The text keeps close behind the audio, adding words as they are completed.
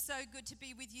So good to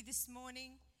be with you this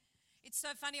morning. It's so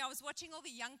funny. I was watching all the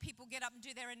young people get up and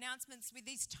do their announcements with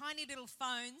these tiny little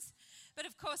phones. But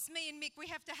of course, me and Mick, we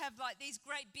have to have like these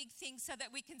great big things so that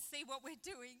we can see what we're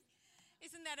doing.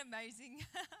 Isn't that amazing?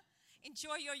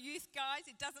 Enjoy your youth, guys.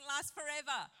 It doesn't last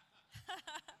forever.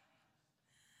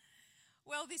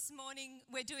 Well, this morning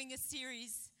we're doing a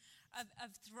series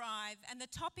of Thrive. And the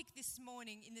topic this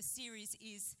morning in the series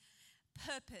is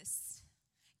purpose.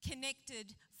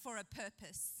 Connected for a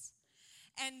purpose.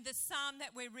 And the psalm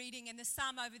that we're reading, and the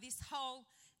psalm over this whole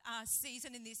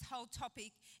season in this whole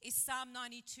topic, is Psalm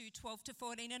 92, 12 to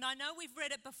 14. And I know we've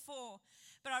read it before,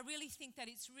 but I really think that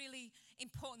it's really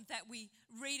important that we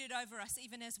read it over us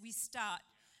even as we start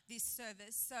this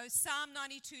service. So Psalm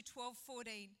 92, 12,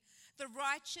 14. The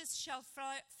righteous shall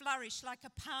flourish like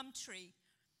a palm tree.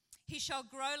 He shall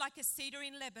grow like a cedar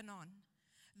in Lebanon.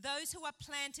 Those who are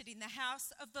planted in the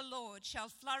house of the Lord shall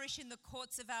flourish in the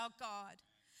courts of our God.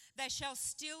 They shall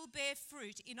still bear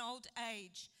fruit in old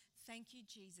age. Thank you,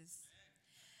 Jesus.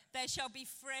 They shall be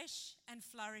fresh and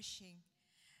flourishing.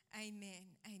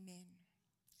 Amen. Amen.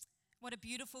 What a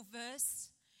beautiful verse.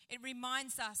 It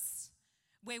reminds us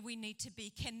where we need to be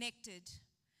connected,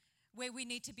 where we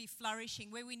need to be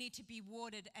flourishing, where we need to be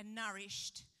watered and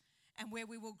nourished, and where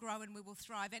we will grow and we will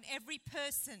thrive. And every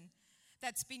person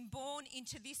that's been born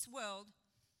into this world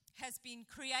has been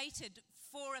created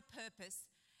for a purpose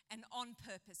and on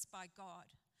purpose by God.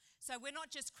 So we're not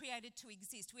just created to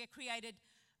exist, we're created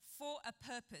for a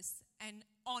purpose and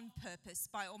on purpose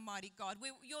by Almighty God.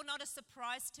 You're not a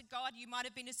surprise to God. You might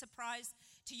have been a surprise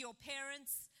to your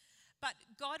parents, but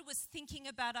God was thinking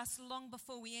about us long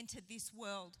before we entered this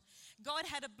world. God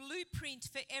had a blueprint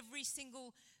for every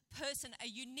single person, a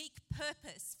unique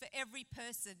purpose for every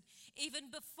person,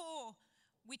 even before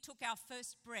we took our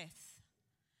first breath.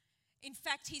 In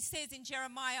fact, he says in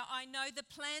Jeremiah, I know the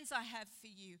plans I have for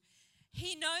you.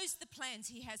 He knows the plans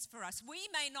he has for us. We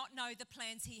may not know the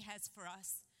plans he has for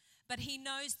us, but he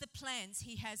knows the plans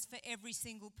he has for every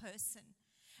single person.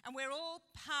 And we're all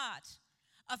part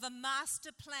of a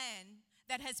master plan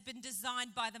that has been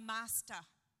designed by the master.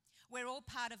 We're all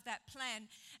part of that plan.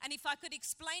 And if I could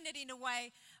explain it in a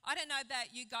way, I don't know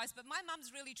about you guys, but my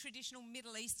mum's really traditional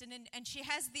Middle Eastern, and she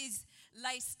has these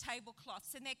lace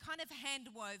tablecloths, and they're kind of hand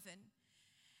woven.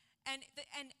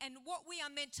 And what we are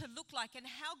meant to look like and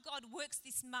how God works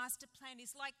this master plan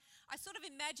is like, I sort of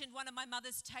imagined one of my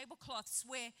mother's tablecloths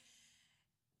where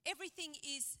every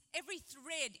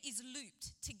thread is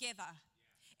looped together.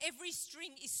 Every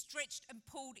string is stretched and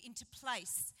pulled into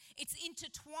place. It's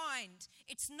intertwined,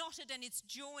 it's knotted and it's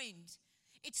joined.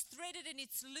 It's threaded and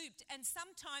it's looped. And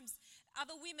sometimes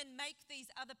other women make these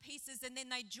other pieces and then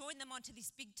they join them onto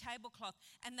this big tablecloth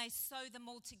and they sew them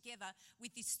all together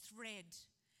with this thread.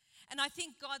 And I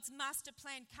think God's master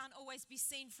plan can't always be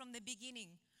seen from the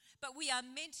beginning, but we are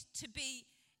meant to be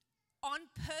on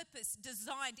purpose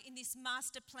designed in this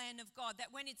master plan of God, that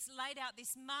when it's laid out,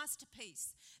 this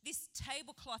masterpiece, this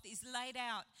tablecloth is laid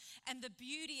out, and the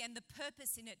beauty and the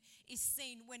purpose in it is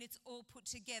seen when it's all put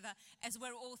together, as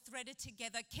we're all threaded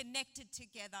together, connected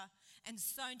together, and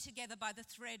sewn together by the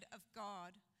thread of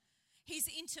God. He's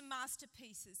into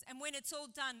masterpieces, and when it's all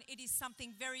done, it is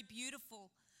something very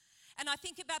beautiful. And I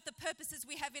think about the purposes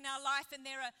we have in our life, and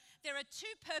there are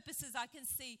two purposes I can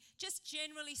see, just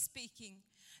generally speaking.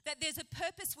 That there's a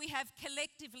purpose we have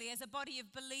collectively as a body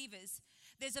of believers.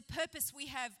 There's a purpose we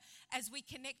have as we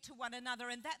connect to one another,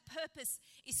 and that purpose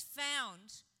is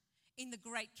found in the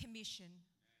Great Commission.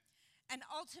 And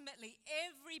ultimately,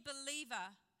 every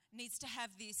believer needs to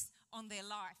have this on their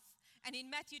life. And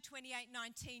in Matthew 28,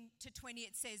 19 to 20,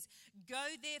 it says,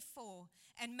 Go therefore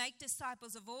and make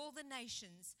disciples of all the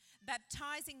nations,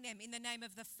 baptizing them in the name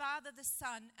of the Father, the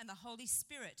Son, and the Holy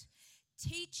Spirit,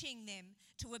 teaching them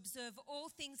to observe all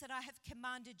things that I have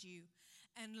commanded you.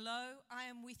 And lo, I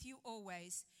am with you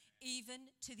always,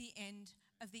 even to the end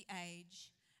of the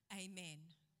age. Amen.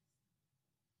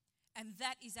 And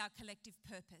that is our collective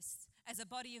purpose. As a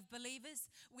body of believers,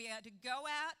 we are to go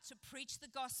out to preach the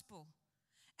gospel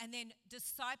and then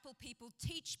disciple people,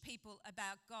 teach people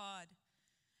about God.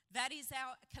 That is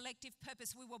our collective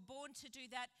purpose. We were born to do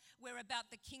that. We're about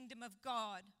the kingdom of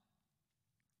God.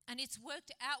 And it's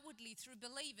worked outwardly through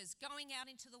believers going out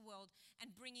into the world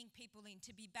and bringing people in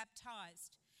to be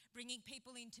baptized, bringing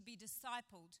people in to be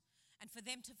discipled, and for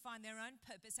them to find their own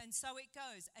purpose. And so it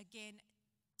goes again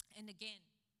and again.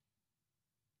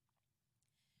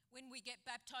 When we get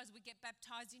baptized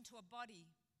into a body,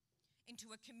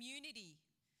 into a community.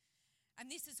 And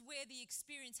this is where the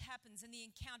experience happens and the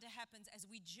encounter happens as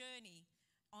we journey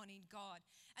on in God.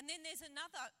 And then there's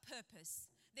another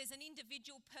purpose There's an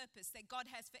individual purpose that God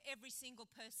has for every single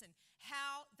person.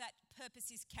 How that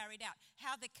purpose is carried out.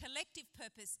 How the collective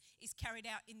purpose is carried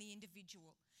out in the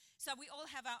individual. So we all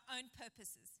have our own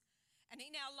purposes. And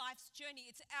in our life's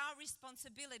journey, it's our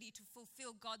responsibility to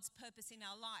fulfill God's purpose in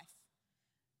our life.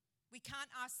 We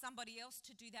can't ask somebody else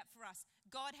to do that for us.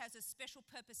 God has a special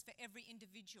purpose for every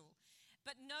individual.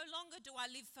 But no longer do I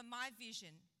live for my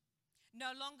vision.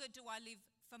 No longer do I live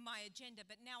for my agenda,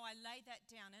 but now I lay that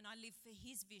down and I live for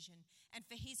His vision and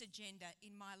for His agenda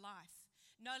in my life.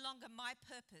 No longer my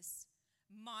purpose,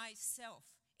 myself.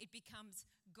 It becomes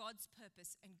God's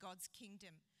purpose and God's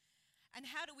kingdom.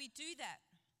 And how do we do that?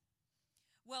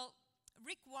 Well,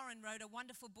 Rick Warren wrote a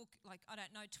wonderful book,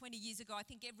 20 years ago. I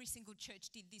think every single church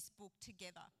did this book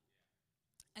together.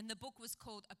 And the book was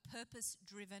called A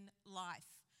Purpose-Driven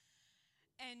Life.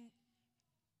 And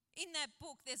in that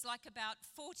book, there's about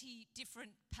 40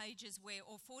 different pages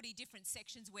or 40 different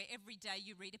sections where every day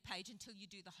you read a page until you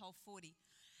do the whole 40.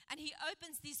 And he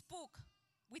opens this book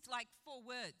with 4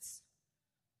 words.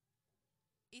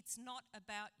 It's not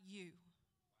about you.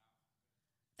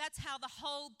 That's how the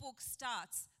whole book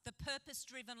starts, The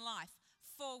Purpose-Driven Life.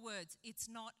 4 words, it's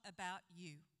not about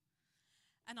you.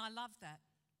 And I love that.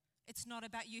 It's not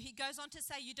about you. He goes on to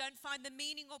say, you don't find the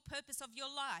meaning or purpose of your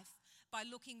life by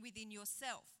looking within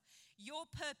yourself. Your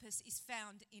purpose is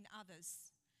found in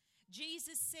others.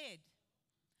 Jesus said,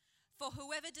 for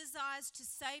whoever desires to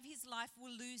save his life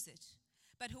will lose it,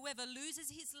 but whoever loses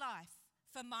his life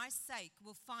for my sake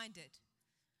will find it.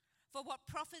 For what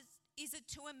profit is it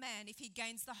to a man if he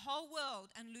gains the whole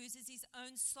world and loses his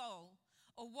own soul?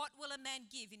 Or what will a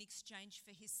man give in exchange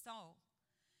for his soul?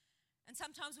 And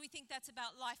sometimes we think that's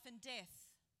about life and death.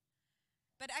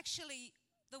 But actually,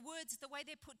 the words, the way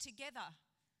they're put together,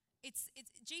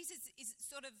 Jesus is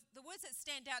the words that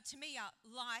stand out to me are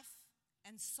life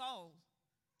and soul.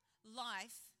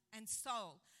 Life and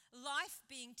soul. Life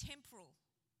being temporal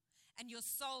and your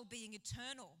soul being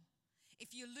eternal.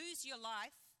 If you lose your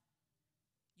life,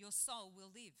 your soul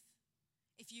will live.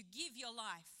 If you give your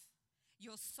life,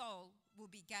 your soul will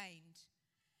be gained.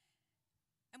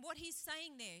 And what he's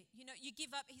saying there, you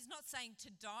give up, he's not saying to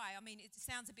die. I mean, it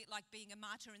sounds a bit like being a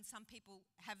martyr, and some people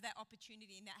have that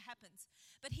opportunity and that happens.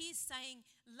 But he's saying,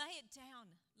 lay it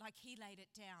down like he laid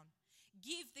it down.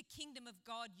 Give the kingdom of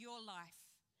God your life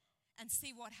and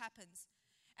see what happens.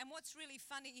 And what's really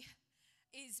funny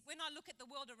is when I look at the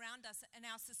world around us and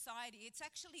our society, it's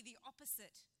actually the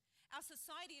opposite. Our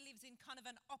society lives in kind of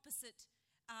an opposite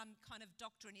kind of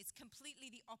doctrine. It's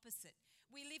completely the opposite.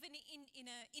 We live in an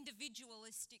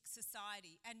individualistic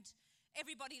society, and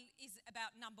everybody is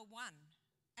about number one.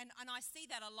 And I see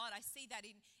that a lot. I see that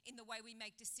in the way we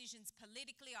make decisions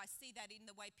politically. I see that in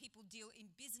the way people deal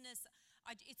in business.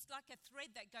 It's like a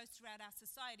thread that goes throughout our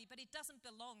society, but it doesn't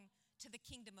belong to the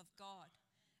kingdom of God.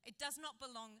 It does not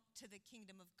belong to the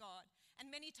kingdom of God. And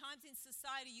many times in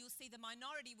society, you'll see the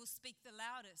minority will speak the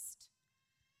loudest.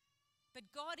 But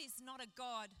God is not a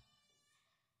God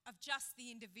of just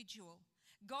the individual.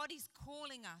 God is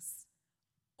calling us,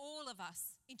 all of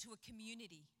us, into a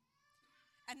community.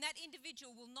 And that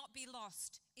individual will not be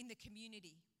lost in the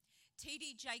community.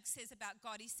 T.D. Jakes says about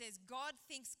God, he says, God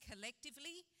thinks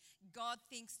collectively, God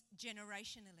thinks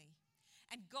generationally.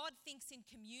 And God thinks in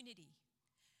community.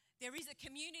 There is a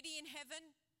community in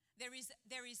heaven. There is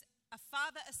a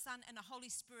Father, a Son, and a Holy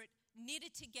Spirit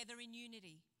knitted together in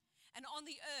unity. And on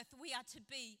the earth, we are to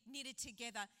be knitted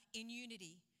together in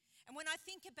unity. And when I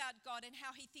think about God and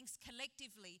how he thinks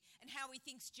collectively and how he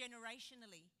thinks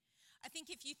generationally, I think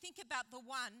if you think about the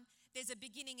one, there's a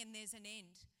beginning and there's an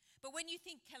end. But when you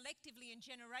think collectively and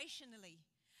generationally,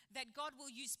 that God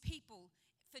will use people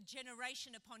for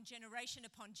generation upon generation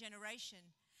upon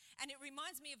generation. And it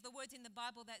reminds me of the words in the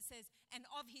Bible that says, and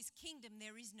of his kingdom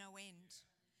there is no end.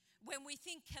 When we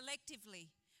think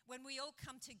collectively, when we all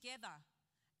come together,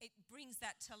 it brings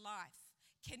that to life.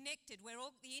 Connected, where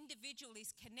the individual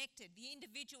is connected, the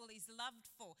individual is loved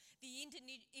for, the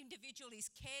individual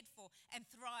is cared for and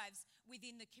thrives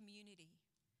within the community.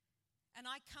 And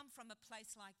I come from a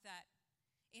place like that.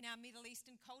 In our Middle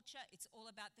Eastern culture, it's all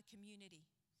about the community.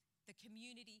 The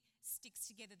community sticks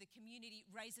together. The community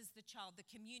raises the child. The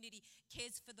community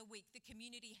cares for the weak. The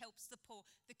community helps the poor.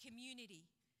 The community.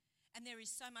 And there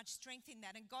is so much strength in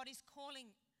that. And God is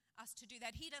calling us to do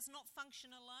that. He does not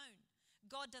function alone.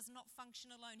 God does not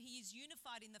function alone. He is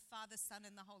unified in the Father, Son,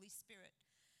 and the Holy Spirit.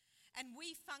 And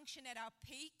we function at our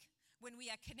peak when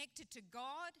we are connected to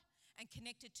God and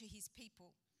connected to his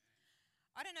people.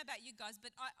 I don't know about you guys,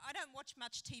 but I don't watch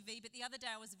much TV, but the other day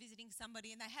I was visiting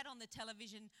somebody and they had on the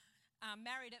television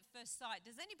Married at First Sight.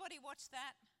 Does anybody watch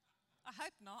that? I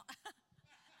hope not.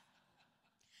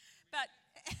 But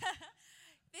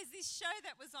there's this show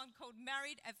that was on called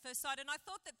Married at First Sight, and I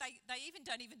thought that they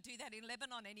don't even do that in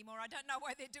Lebanon anymore. I don't know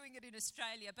why they're doing it in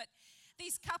Australia, but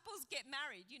these couples get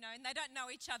married, and they don't know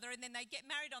each other, and then they get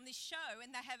married on this show,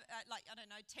 and they have,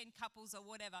 10 couples or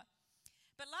whatever.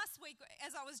 But last week,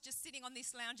 as I was just sitting on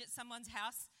this lounge at someone's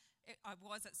house, I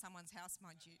was at someone's house,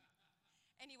 mind you.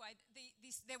 Anyway,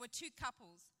 there were two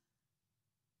couples,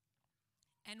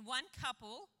 and one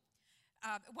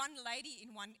lady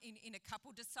in a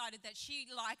couple decided that she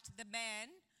liked the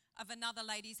man of another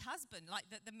lady's husband, like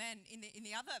the man in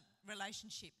the other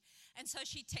relationship. And so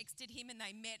she texted him, and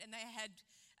they met, and they had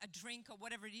a drink or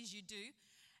whatever it is you do.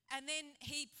 And then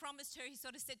he promised her, he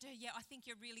sort of said to her, yeah, I think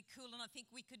you're really cool, and I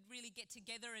think we could really get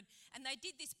together. And they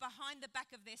did this behind the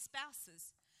back of their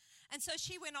spouses. And so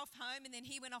she went off home, and then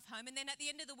he went off home. And then at the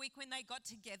end of the week when they got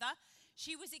together,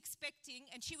 she was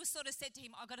expecting, and she was sort of said to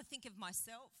him, I've got to think of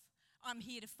myself. I'm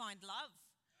here to find love.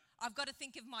 I've got to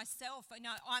think of myself.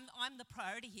 I'm the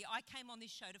priority here. I came on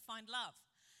this show to find love.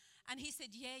 And he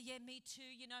said, yeah, me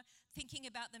too, thinking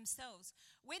about themselves.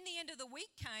 When the end of the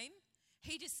week came,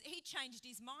 he changed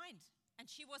his mind, and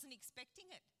she wasn't expecting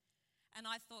it. And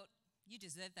I thought, you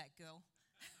deserve that, girl.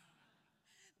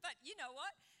 But you know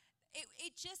what?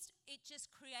 It just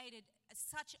created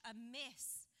such a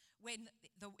mess when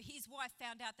his wife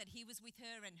found out that he was with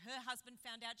her, and her husband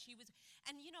found out she was.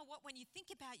 And you know what? When you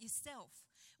think about yourself,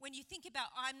 when you think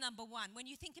about I'm number one, when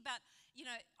you think about,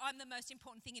 I'm the most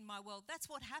important thing in my world, that's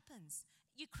what happens.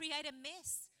 You create a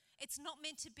mess. It's not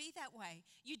meant to be that way.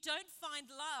 You don't find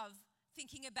love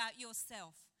thinking about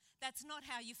yourself. That's not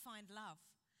how you find love.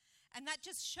 And that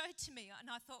just showed to me, and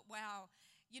I thought, wow,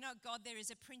 God, there is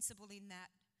a principle in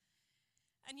that.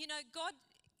 And God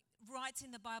writes in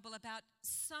the Bible about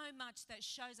so much that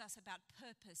shows us about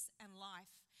purpose and life.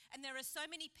 And there are so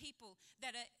many people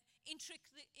that are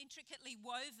intricately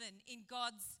woven in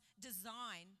God's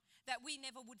design that we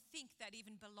never would think that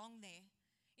even belong there.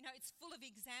 It's full of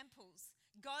examples.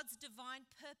 God's divine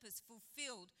purpose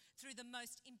fulfilled through the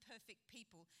most imperfect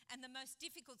people and the most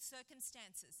difficult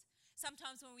circumstances.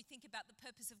 Sometimes when we think about the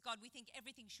purpose of God, we think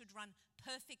everything should run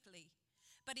perfectly,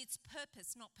 but it's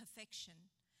purpose, not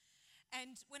perfection.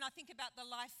 And when I think about the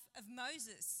life of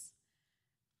Moses,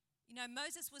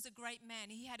 Moses was a great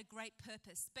man. He had a great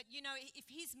purpose. But, if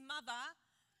his mother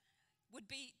would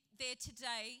be there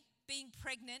today, being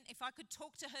pregnant, if I could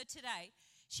talk to her today,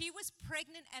 she was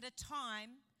pregnant at a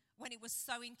time when it was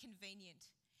so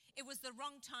inconvenient. It was the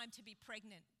wrong time to be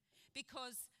pregnant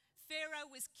because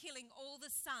Pharaoh was killing all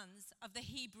the sons of the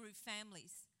Hebrew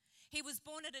families. He was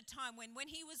born at a time when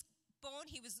he was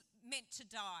born, he was meant to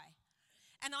die.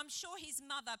 And I'm sure his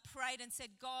mother prayed and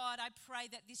said, God, I pray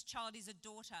that this child is a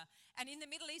daughter. And in the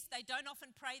Middle East, they don't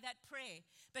often pray that prayer.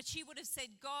 But she would have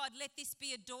said, God, let this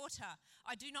be a daughter.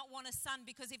 I do not want a son,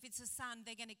 because if it's a son,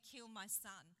 they're going to kill my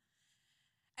son.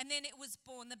 And then it was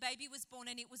born, the baby was born,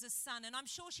 and it was a son. And I'm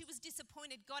sure she was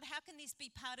disappointed. God, how can this be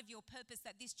part of your purpose,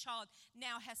 that this child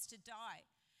now has to die?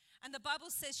 And the Bible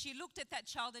says she looked at that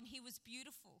child and he was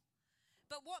beautiful.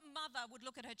 But what mother would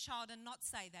look at her child and not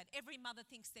say that? Every mother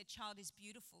thinks their child is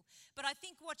beautiful. But I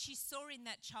think what she saw in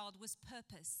that child was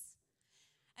purpose.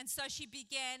 And so she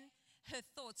began her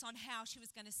thoughts on how she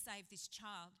was going to save this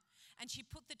child. And she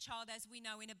put the child, as we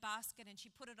know, in a basket, and she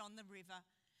put it on the river.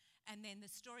 And then the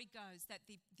story goes that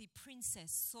the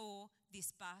princess saw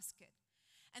this basket.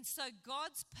 And so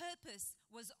God's purpose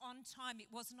was on time.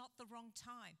 It was not the wrong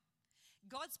time.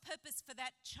 God's purpose for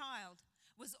that child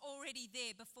was already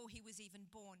there before he was even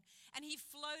born. And he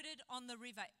floated on the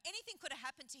river. Anything could have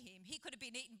happened to him. He could have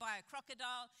been eaten by a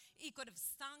crocodile. He could have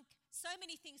sunk. So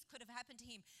many things could have happened to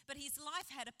him. But his life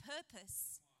had a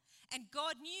purpose. And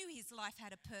God knew his life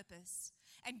had a purpose.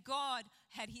 And God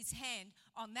had his hand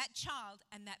on that child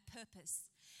and that purpose.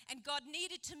 And God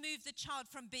needed to move the child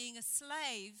from being a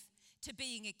slave to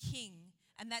being a king.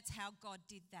 And that's how God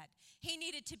did that. He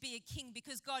needed to be a king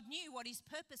because God knew what his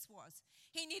purpose was.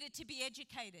 He needed to be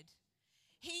educated.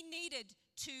 He needed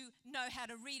to know how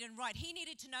to read and write. He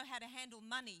needed to know how to handle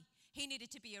money. He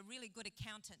needed to be a really good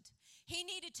accountant. He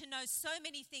needed to know so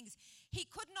many things. He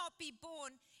could not be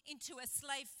born into a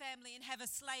slave family and have a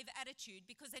slave attitude,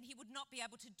 because then he would not be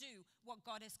able to do what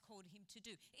God has called him to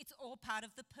do. It's all part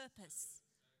of the purpose.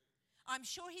 I'm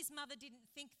sure his mother didn't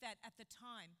think that at the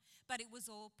time, but it was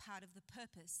all part of the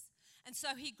purpose. And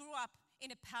so he grew up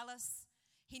in a palace.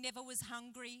 He never was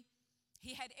hungry.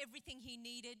 He had everything he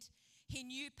needed. He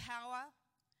knew power.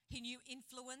 He knew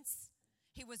influence.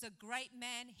 He was a great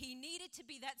man. He needed to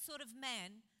be that sort of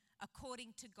man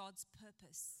according to God's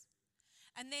purpose.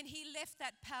 And then he left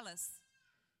that palace.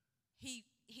 He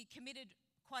committed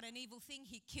quite an evil thing.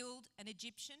 He killed an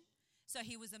Egyptian. So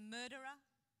he was a murderer,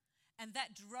 and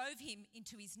that drove him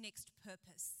into his next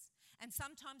purpose. And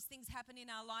sometimes things happen in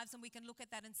our lives and we can look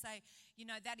at that and say,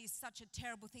 that is such a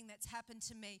terrible thing that's happened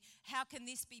to me. How can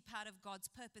this be part of God's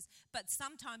purpose? But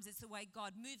sometimes it's the way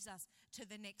God moves us to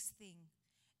the next thing,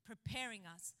 preparing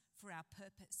us for our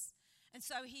purpose. And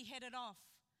so he headed off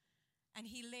and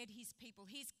he led his people.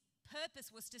 His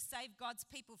purpose was to save God's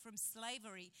people from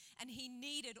slavery, and he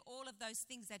needed all of those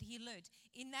things that he learned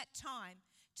in that time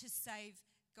to save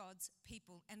God's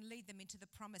people and lead them into the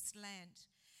promised land.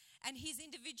 And his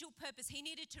individual purpose, he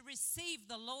needed to receive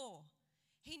the law.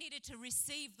 He needed to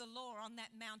receive the law on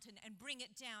that mountain and bring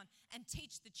it down and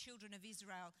teach the children of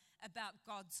Israel about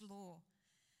God's law.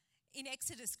 In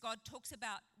Exodus, God talks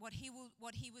about what he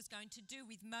was going to do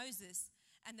with Moses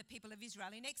and the people of Israel.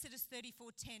 In Exodus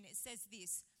 34:10, it says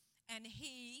this, "And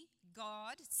he,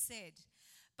 God, said,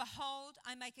 Behold,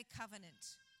 I make a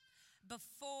covenant.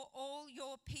 Before all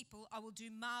your people I will do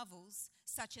marvels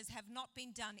such as have not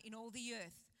been done in all the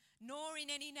earth, nor in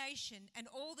any nation, and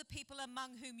all the people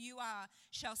among whom you are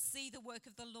shall see the work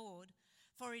of the Lord,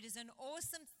 for it is an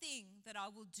awesome thing that I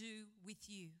will do with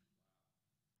you."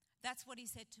 That's what he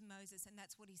said to Moses, and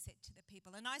that's what he said to the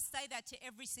people. And I say that to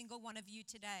every single one of you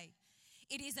today.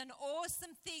 It is an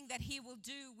awesome thing that he will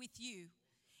do with you.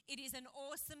 It is an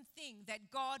awesome thing that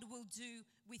God will do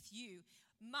with you.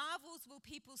 Marvels will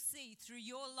people see through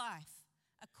your life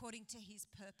according to his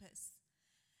purpose.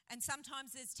 And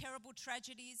sometimes there's terrible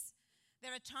tragedies.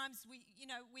 There are times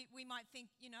we might think,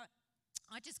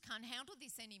 I just can't handle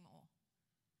this anymore.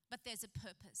 But there's a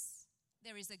purpose.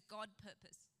 There is a God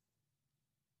purpose.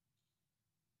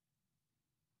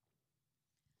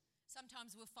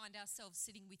 Sometimes we'll find ourselves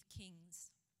sitting with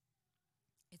kings.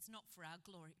 It's not for our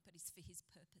glory, but it's for his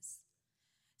purpose.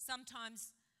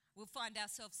 Sometimes we'll find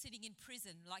ourselves sitting in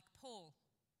prison like Paul.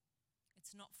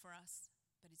 It's not for us,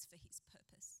 but it's for his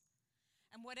purpose.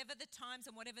 And whatever the times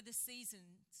and whatever the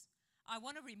seasons, I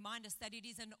want to remind us that it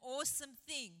is an awesome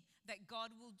thing that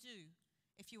God will do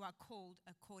if you are called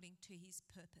according to his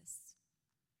purpose.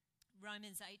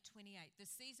 Romans 8:28, the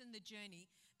season, the journey,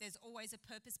 there's always a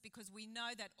purpose, because we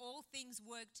know that all things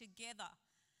work together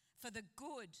for the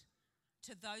good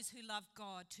to those who love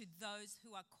God, to those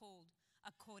who are called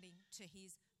according to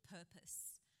his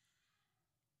purpose.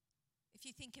 If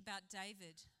you think about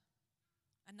David,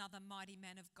 another mighty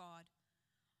man of God,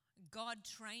 God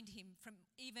trained him from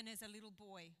even as a little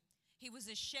boy. He was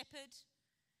a shepherd.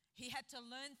 He had to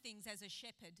learn things as a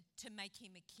shepherd to make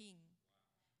him a king.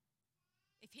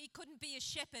 If he couldn't be a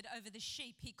shepherd over the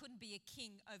sheep, he couldn't be a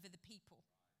king over the people.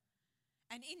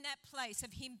 And in that place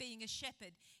of him being a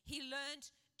shepherd, he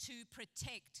learned to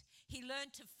protect. He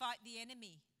learned to fight the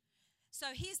enemy.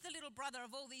 So he's the little brother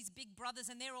of all these big brothers,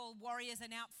 and they're all warriors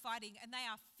and out fighting, and they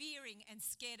are fearing and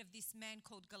scared of this man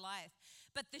called Goliath.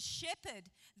 But the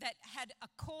shepherd that had a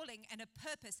calling and a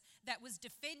purpose, that was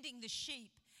defending the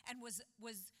sheep and was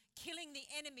killing the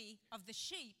enemy of the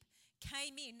sheep,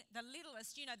 came in, the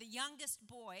littlest, the youngest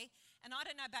boy. And I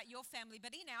don't know about your family,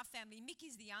 but in our family,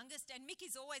 Mickey's the youngest, and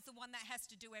Mickey's always the one that has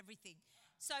to do everything.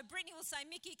 So Brittany will say,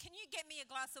 "Mickey, can you get me a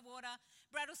glass of water?"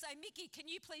 Brad will say, "Mickey, can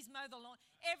you please mow the lawn?"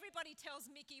 Everybody tells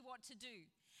Mickey what to do.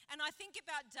 And I think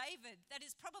about David, that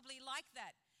is probably like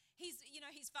that. His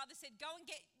father said, "Go and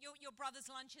get your brother's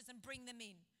lunches and bring them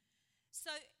in." So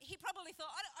he probably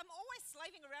thought, I'm always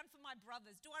slaving around for my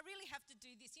brothers. Do I really have to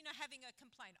do this? Having a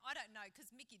complaint. I don't know,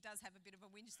 because Mickey does have a bit of a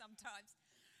whinge sometimes.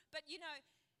 But,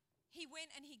 he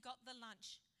went and he got the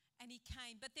lunch and he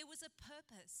came. But there was a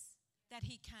purpose that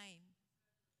he came.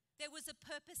 There was a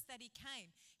purpose that he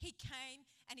came. He came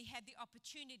and he had the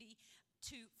opportunity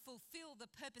to fulfill the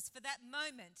purpose for that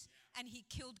moment, and he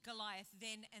killed Goliath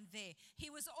then and there.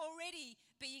 He was already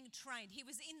being trained. He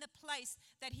was in the place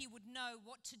that he would know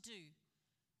what to do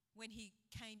when he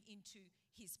came into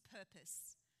his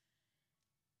purpose.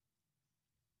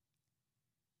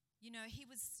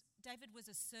 David was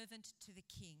a servant to the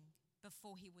king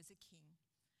before he was a king.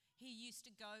 He used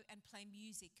to go and play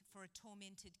music for a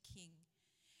tormented king.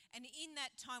 And in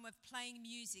that time of playing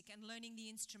music and learning the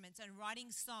instruments and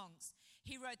writing songs,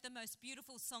 he wrote the most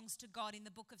beautiful songs to God in the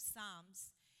book of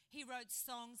Psalms. He wrote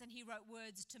songs and he wrote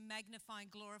words to magnify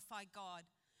and glorify God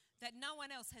that no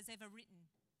one else has ever written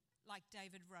like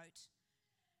David wrote.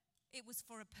 It was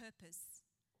for a purpose.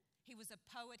 He was a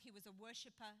poet. He was a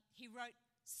worshiper. He wrote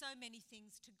so many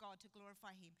things to God to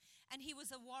glorify him. And he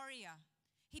was a warrior.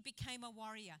 He became a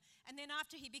warrior. And then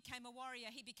after he became a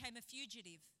warrior, he became a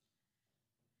fugitive.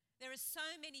 There are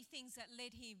so many things that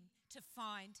led him to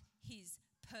find his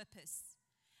purpose.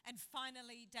 And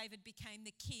finally, David became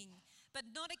the king, but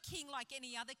not a king like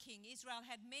any other king. Israel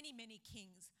had many, many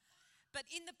kings. But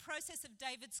in the process of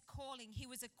David's calling, he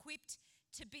was equipped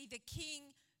to be the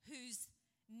king whose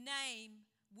name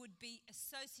would be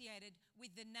associated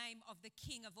with the name of the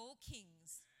King of all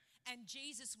kings. And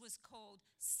Jesus was called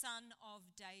Son of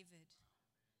David.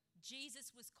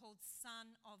 Jesus was called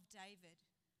Son of David.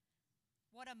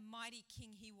 What a mighty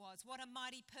king he was. What a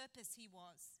mighty purpose he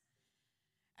was.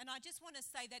 And I just want to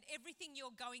say that everything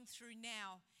you're going through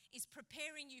now is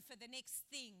preparing you for the next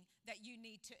thing that you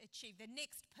need to achieve, the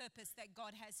next purpose that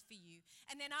God has for you.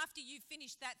 And then after you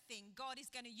finish that thing, God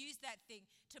is going to use that thing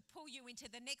to pull you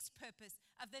into the next purpose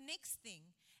of the next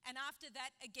thing. And after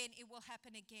that, again, it will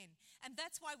happen again. And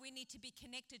that's why we need to be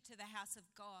connected to the house of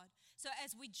God. So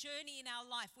as we journey in our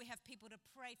life, we have people to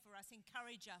pray for us,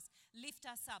 encourage us, lift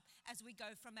us up as we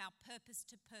go from our purpose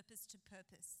to purpose to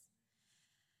purpose.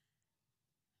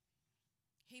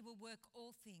 He will work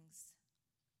all things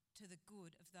to the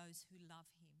good of those who love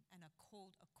him and are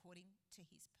called according to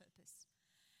his purpose.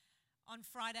 On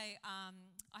Friday,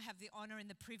 I have the honour and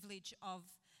the privilege of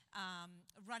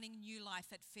running New Life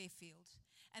at Fairfield.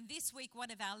 And this week,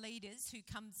 one of our leaders who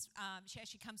comes, she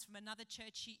actually comes from another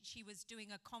church. She was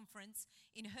doing a conference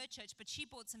in her church, but she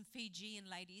brought some Fijian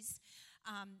ladies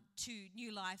to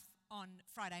New Life on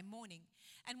Friday morning.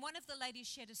 And one of the ladies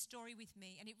shared a story with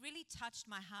me, and it really touched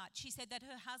my heart. She said that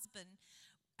her husband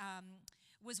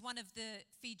was one of the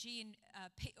Fijian,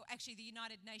 actually the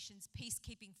United Nations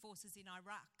peacekeeping forces in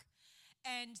Iraq.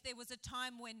 And there was a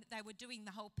time when they were doing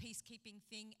the whole peacekeeping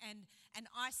thing, and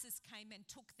ISIS came and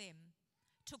took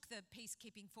the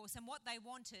peacekeeping force. And what they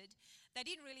wanted, they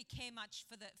didn't really care much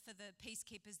for the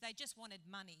peacekeepers. They just wanted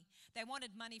money. They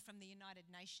wanted money from the United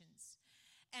Nations.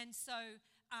 And so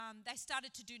they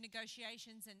started to do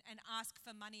negotiations and ask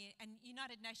for money. And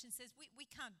United Nations says, we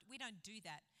don't do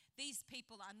that. These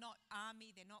people are not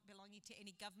army. They're not belonging to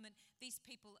any government. These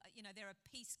people, they're a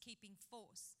peacekeeping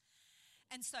force.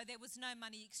 And so there was no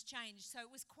money exchange. So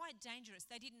it was quite dangerous.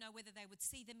 They didn't know whether they would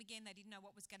see them again. They didn't know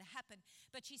what was going to happen.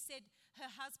 But she said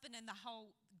her husband and the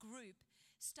whole group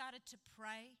started to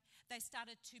pray. They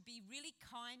started to be really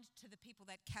kind to the people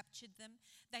that captured them.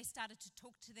 They started to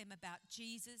talk to them about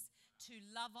Jesus, to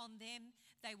love on them.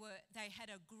 They had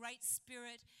a great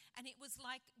spirit. And it was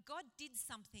like God did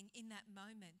something in that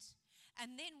moment.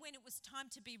 And then when it was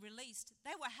time to be released,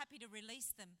 they were happy to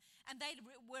release them. And they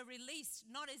were released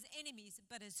not as enemies,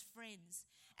 but as friends.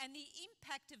 And the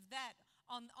impact of that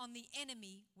on the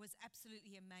enemy was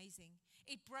absolutely amazing.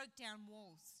 It broke down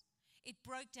walls. It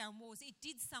broke down walls. It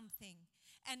did something.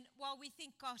 And while we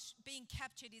think, gosh, being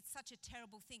captured is such a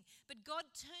terrible thing, but God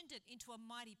turned it into a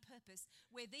mighty purpose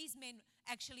where these men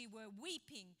actually were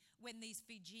weeping when these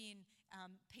Fijian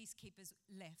peacekeepers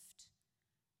left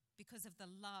because of the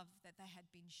love that they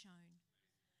had been shown.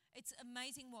 It's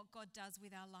amazing what God does with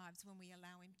our lives when we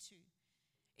allow him to.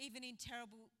 Even in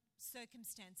terrible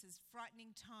circumstances,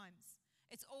 frightening times,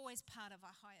 it's always part of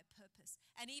a higher purpose.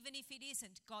 And even if it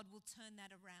isn't, God will turn that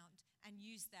around and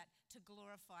use that to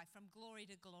glorify, from glory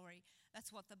to glory.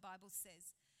 That's what the Bible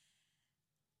says.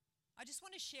 I just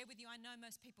want to share with you, I know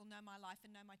most people know my life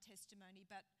and know my testimony,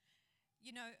 but,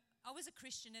 I was a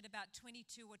Christian at about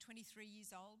 22 or 23 years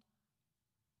old.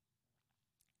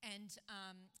 And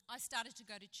I started to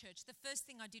go to church. The first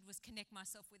thing I did was connect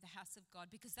myself with the house of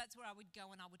God, because that's where I would go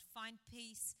and I would find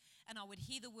peace and I would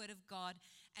hear the word of God.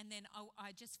 And then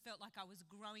I just felt like I was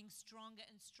growing stronger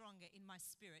and stronger in my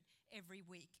spirit every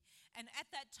week. And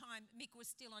at that time, Mick was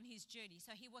still on his journey,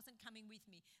 so he wasn't coming with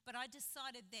me. But I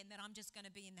decided then that I'm just going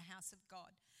to be in the house of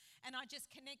God. And I just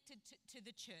connected to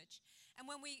the church. And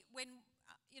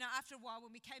after a while,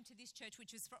 when we came to this church,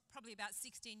 which was probably about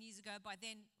 16 years ago, by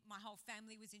then my whole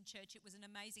family was in church. It was an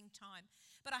amazing time.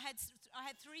 But I had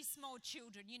 3 small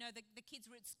children. The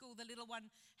kids were at school. The little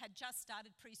one had just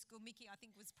started preschool. Mickey, I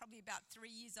think, was probably about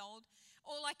 3 years old.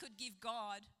 All I could give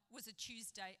God was a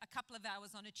Tuesday, a couple of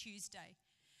hours on a Tuesday.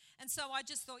 And so I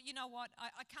just thought, you know what,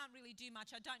 I can't really do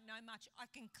much. I don't know much. I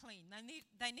can clean.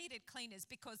 They needed cleaners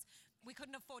because we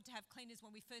couldn't afford to have cleaners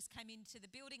when we first came into the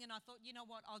building. And I thought, you know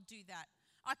what, I'll do that.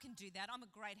 I can do that. I'm a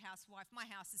great housewife. My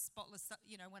house is spotless,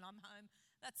 when I'm home.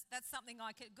 That's something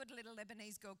a good little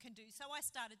Lebanese girl can do. So I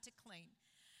started to clean.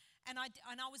 And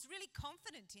I was really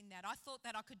confident in that. I thought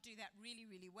that I could do that really,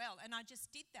 really well. And I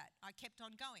just did that. I kept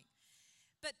on going.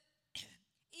 But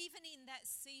even in that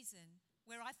season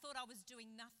where I thought I was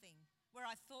doing nothing, where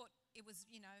I thought it was,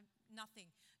 nothing,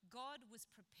 God was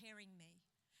preparing me.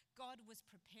 God was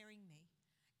preparing me.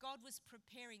 God was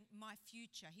preparing my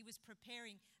future. He was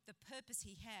preparing the purpose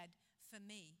he had for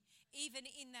me. Even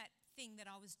in that thing that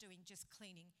I was doing, just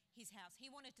cleaning his house. He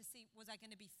wanted to see, was I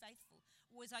going to be faithful?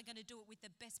 Was I going to do it with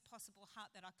the best possible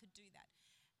heart that I could do that?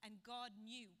 and God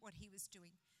knew what he was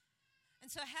doing. And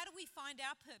so how do we find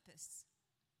our purpose?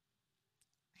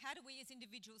 How do we as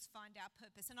individuals find our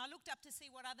purpose? And I looked up to see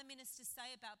what other ministers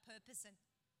say about purpose and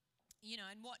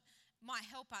what might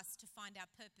help us to find our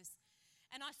purpose.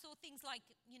 And I saw things like,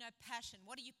 passion.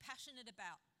 What are you passionate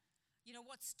about?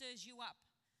 What stirs you up?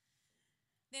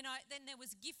 Then there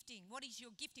was gifting. What is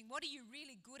your gifting? What are you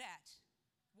really good at?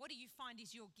 What do you find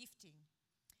is your gifting?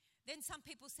 Then some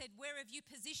people said, where have you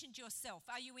positioned yourself?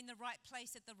 Are you in the right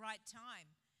place at the right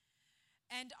time?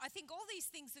 And I think all these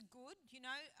things are good.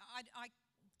 I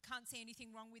can't see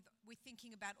anything wrong with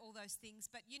thinking about all those things.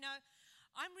 But,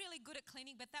 I'm really good at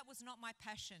cleaning, but that was not my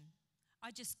passion.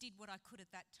 I just did what I could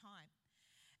at that time.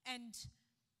 And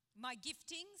my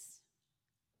giftings,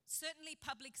 certainly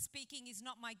public speaking is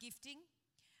not my gifting.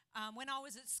 When I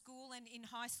was at school and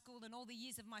in high school and all the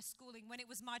years of my schooling, when it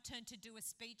was my turn to do a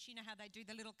speech, you know how they do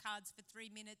the little cards for 3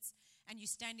 minutes and you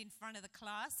stand in front of the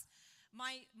class.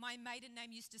 My maiden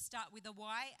name used to start with a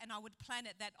Y, and I would plan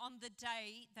it that on the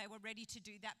day they were ready to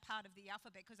do that part of the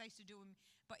alphabet, because I used to do them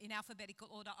in alphabetical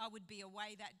order, I would be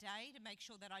away that day to make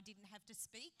sure that I didn't have to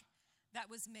speak. That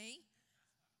was me.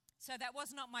 So that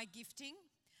was not my gifting.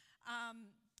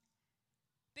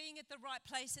 Being at the right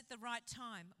place at the right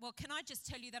time. Well, can I just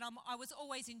tell you that I was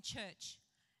always in church.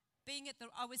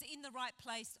 I was in the right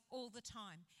place all the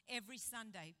time, every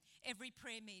Sunday, every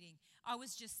prayer meeting. I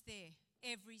was just there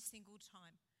every single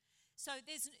time. So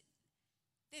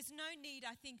there's no need,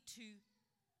 I think, to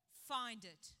find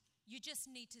it. You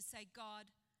just need to say, God,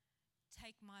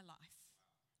 take my life,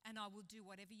 and I will do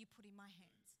whatever you put in my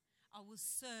hands. I will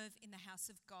serve in the house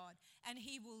of God, and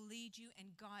he will lead you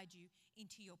and guide you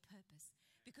into your purpose,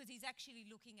 because he's actually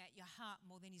looking at your heart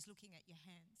more than he's looking at your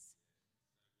hands.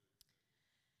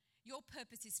 Your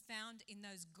purpose is found in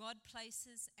those God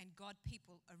places and God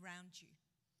people around you.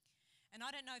 And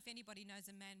I don't know if anybody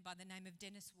knows a man by the name of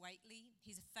Dennis Waitley.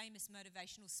 He's a famous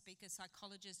motivational speaker,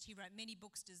 psychologist. He wrote many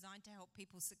books designed to help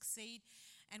people succeed,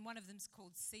 and one of them's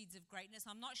called Seeds of Greatness.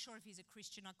 I'm not sure if he's a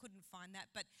Christian. I couldn't find that.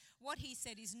 But what he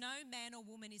said is, no man or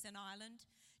woman is an island.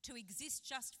 To exist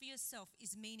just for yourself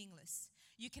is meaningless.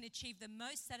 You can achieve the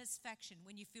most satisfaction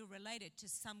when you feel related to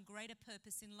some greater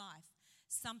purpose in life,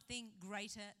 something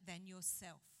greater than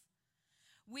yourself.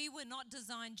 We were not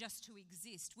designed just to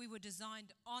exist. We were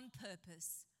designed on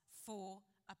purpose for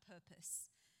a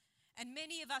purpose. And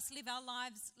many of us live our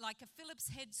lives like a Phillips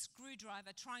head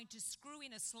screwdriver trying to screw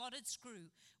in a slotted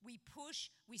screw. We push,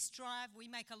 we strive, we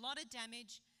make a lot of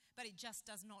damage, but it just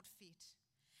does not fit.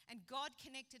 And God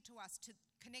connected us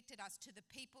to the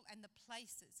people and the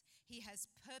places he has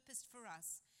purposed for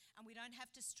us. And we don't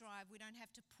have to strive, we don't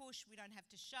have to push, we don't have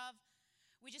to shove.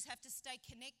 We just have to stay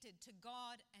connected to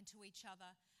God and to each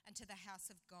other and to the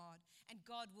house of God. And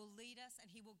God will lead us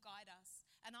and he will guide us.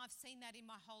 And I've seen that in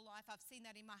my whole life. I've seen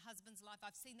that in my husband's life.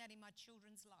 I've seen that in my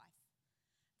children's life.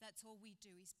 That's all we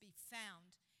do, is be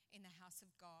found in the house of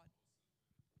God.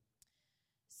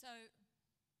 So,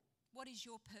 what is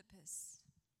your purpose?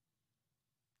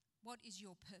 What is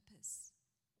your purpose?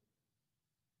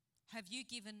 Have you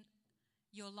given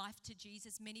your life to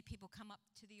Jesus? Many people come up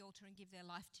to the altar and give their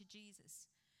life to Jesus,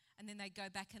 and then they go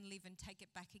back and live and take it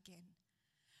back again.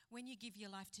 When you give your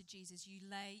life to Jesus, you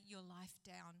lay your life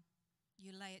down.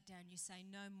 You lay it down. You say,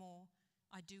 no more.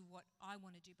 I do what I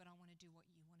want to do, but I want to do what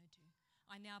you want to do.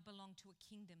 I now belong to a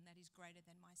kingdom that is greater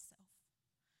than myself.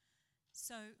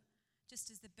 So just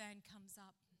as the band comes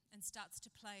up and starts to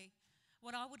play,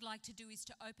 what I would like to do is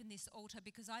to open this altar,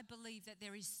 because I believe that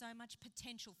there is so much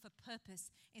potential for purpose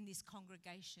in this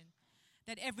congregation,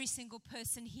 that every single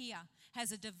person here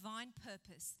has a divine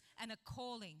purpose and a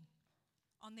calling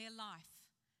on their life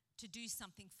to do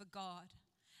something for God.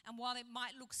 And while it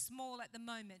might look small at the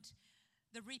moment,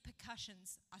 the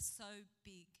repercussions are so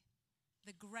big.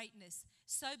 The greatness,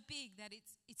 so big that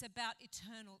it's about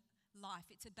eternal life.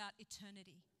 It's about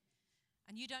eternity.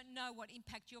 And you don't know what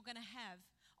impact you're going to have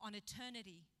on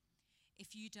eternity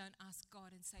if you don't ask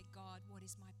God and say, God, what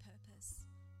is my purpose?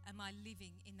 Am I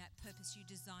living in that purpose you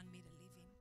designed me to live